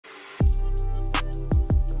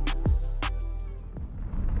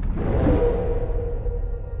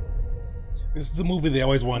This is the movie they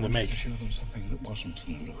always wanted to make. To show them something that wasn't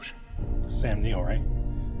an illusion. Sam Neill, right?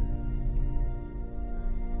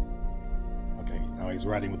 Okay, now he's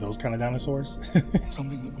riding with those kind of dinosaurs.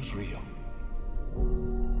 Something that was real.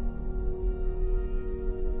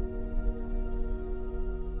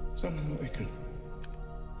 Something that they could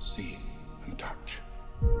see and touch.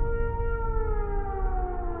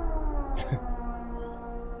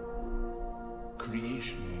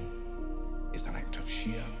 Creation is an act of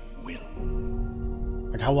sheer will.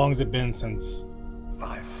 Like, how long has it been since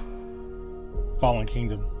Life Fallen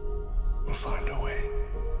Kingdom? will find a way.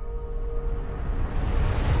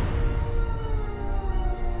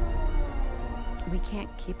 We can't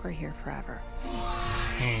keep her here forever.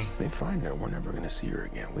 If they find her, we're never gonna see her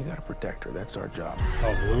again. We gotta protect her. That's our job.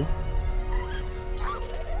 Oh, Blue?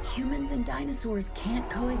 Humans and dinosaurs can't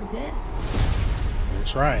coexist. They're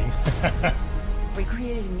trying. We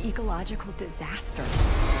created an ecological disaster.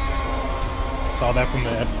 Saw that from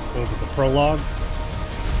the prologue.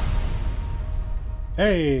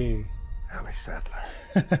 Hey! Ellie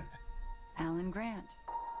Sattler. Alan Grant.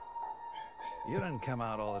 You didn't come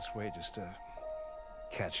out all this way just to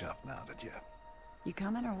catch up now, did you? You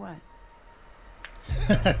coming or what?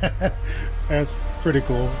 That's pretty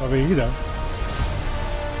cool. I mean, you know.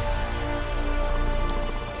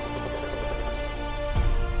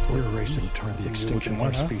 We're racing toward the extinction of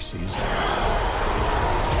our species.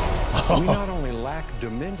 Oh. We not only lack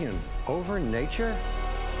dominion over nature,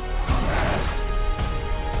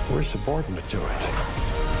 we're subordinate to it.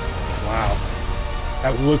 Wow.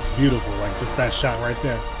 That looks beautiful, like just that shot right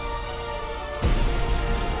there.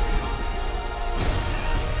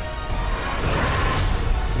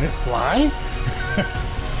 Can it fly?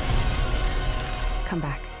 Come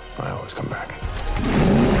back. I always come back.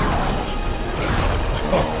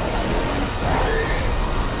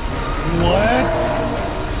 What?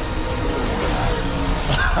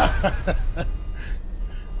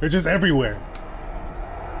 They're just everywhere.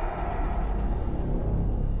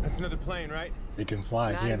 That's another plane, right? It can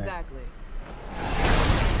fly, Not can't exactly. it?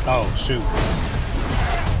 Oh, shoot.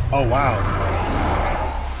 Oh, wow.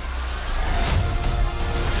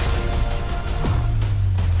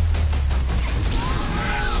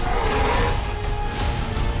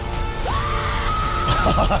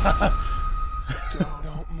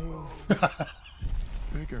 Don't move.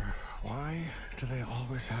 Bigger. Why do they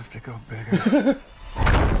always have to go bigger?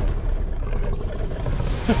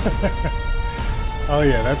 Oh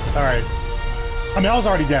yeah, that's all right. I mean, I was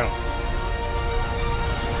already down.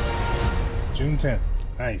 June 10th.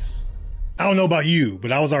 Nice. I don't know about you,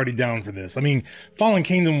 but I was already down for this. I mean, Fallen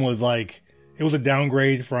Kingdom was like, it was a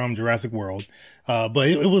downgrade from Jurassic World, but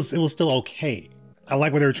it was still okay. I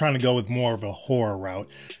like where they were trying to go with more of a horror route.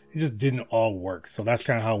 It just didn't all work. So that's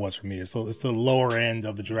kind of how it was for me. It's the lower end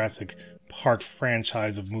of the Jurassic Park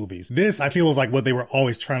franchise of movies. This, I feel, is like what they were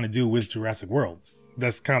always trying to do with Jurassic World.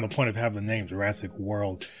 That's kind of the point of having the name Jurassic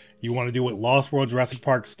World. You want to do what Lost World Jurassic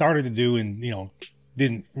Park started to do and, you know,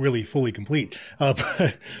 didn't really fully complete. But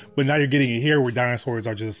now you're getting it here where dinosaurs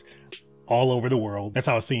are just all over the world. That's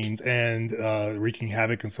how it seems. And wreaking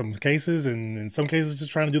havoc in some cases, and in some cases just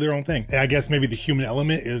trying to do their own thing. And I guess maybe the human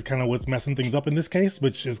element is kind of what's messing things up in this case,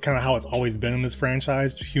 which is kind of how it's always been in this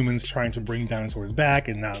franchise. Humans trying to bring dinosaurs back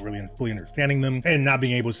and not really fully understanding them and not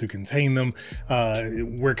being able to contain them.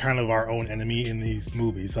 We're kind of our own enemy in these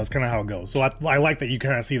movies. So that's kind of how it goes. So I like that you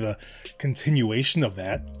kind of see the continuation of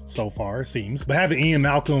that so far, it seems. But having Ian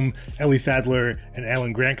Malcolm, Ellie Sattler, and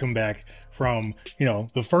Alan Grant come back from, you know,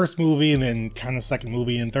 the first movie and then kind of second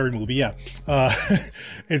movie and third movie. Yeah.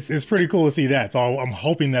 It's pretty cool to see that. So I'm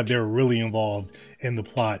hoping that they're really involved in the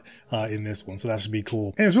plot in this one. So that should be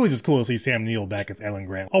cool. And it's really just cool to see Sam Neill back as Alan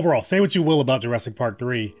Grant. Overall, say what you will about Jurassic Park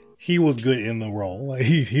 3. He was good in the role. Like,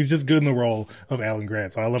 he's just good in the role of Alan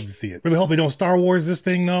Grant. So I love to see it. Really hope they don't Star Wars this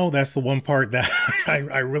thing though. That's the one part that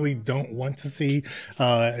I really don't want to see.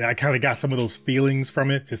 I kind of got some of those feelings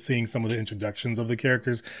from it, just seeing some of the introductions of the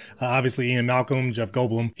characters. Obviously Ian Malcolm, Jeff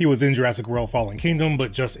Goldblum, he was in Jurassic World Fallen Kingdom,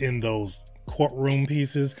 but just in those courtroom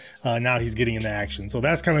pieces. Now he's getting into action. So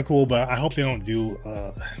that's kind of cool, but I hope they don't do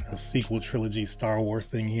a sequel trilogy Star Wars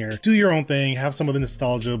thing here. Do your own thing, have some of the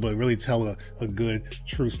nostalgia, but really tell a good,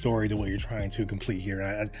 true story to what you're trying to complete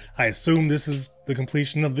here. I assume this is the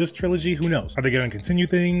completion of this trilogy. Who knows? Are they going to continue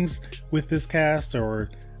things with this cast, or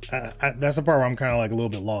that's the part where I'm kind of like a little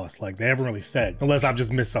bit lost. Like, they haven't really said, unless I've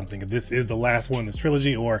just missed something, if this is the last one in this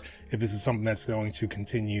trilogy or if this is something that's going to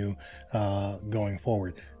continue going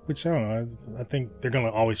forward. Which, I don't know, I think they're going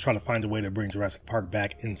to always try to find a way to bring Jurassic Park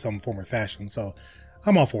back in some form or fashion. So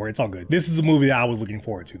I'm all for it. It's all good. This is a movie that I was looking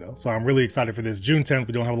forward to, though. So I'm really excited for this. June 10th.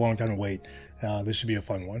 We don't have a long time to wait. This should be a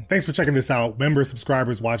fun one. Thanks for checking this out. Members,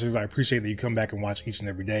 subscribers, watchers, I appreciate that you come back and watch each and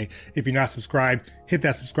every day. If you're not subscribed, hit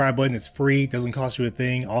that subscribe button. It's free, doesn't cost you a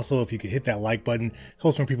thing. Also, if you could hit that like button,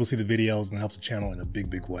 helps when people see the videos and helps the channel in a big,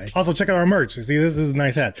 big way. Also, check out our merch. See, this is a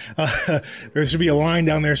nice hat. There should be a line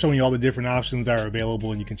down there showing you all the different options that are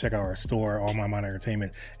available, and you can check out our store, All My Mind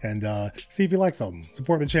Entertainment, and see if you like something.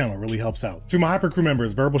 Support the channel, it really helps out. To my Hyper Crew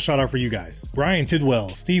members, verbal shout out for you guys. Brian Tidwell,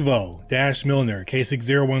 Steve-O, Dash Milner,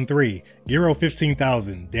 K6013, Giro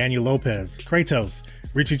 15,000, Daniel Lopez, Kratos,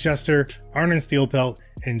 Richie Chester, Arnon Steelpelt,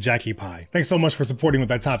 and Jackie Pie. Thanks so much for supporting with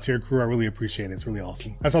that top tier crew. I really appreciate it. It's really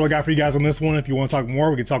awesome. That's all I got for you guys on this one. If you want to talk more,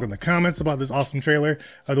 we can talk in the comments about this awesome trailer.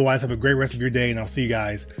 Otherwise, have a great rest of your day, and I'll see you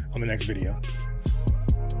guys on the next video.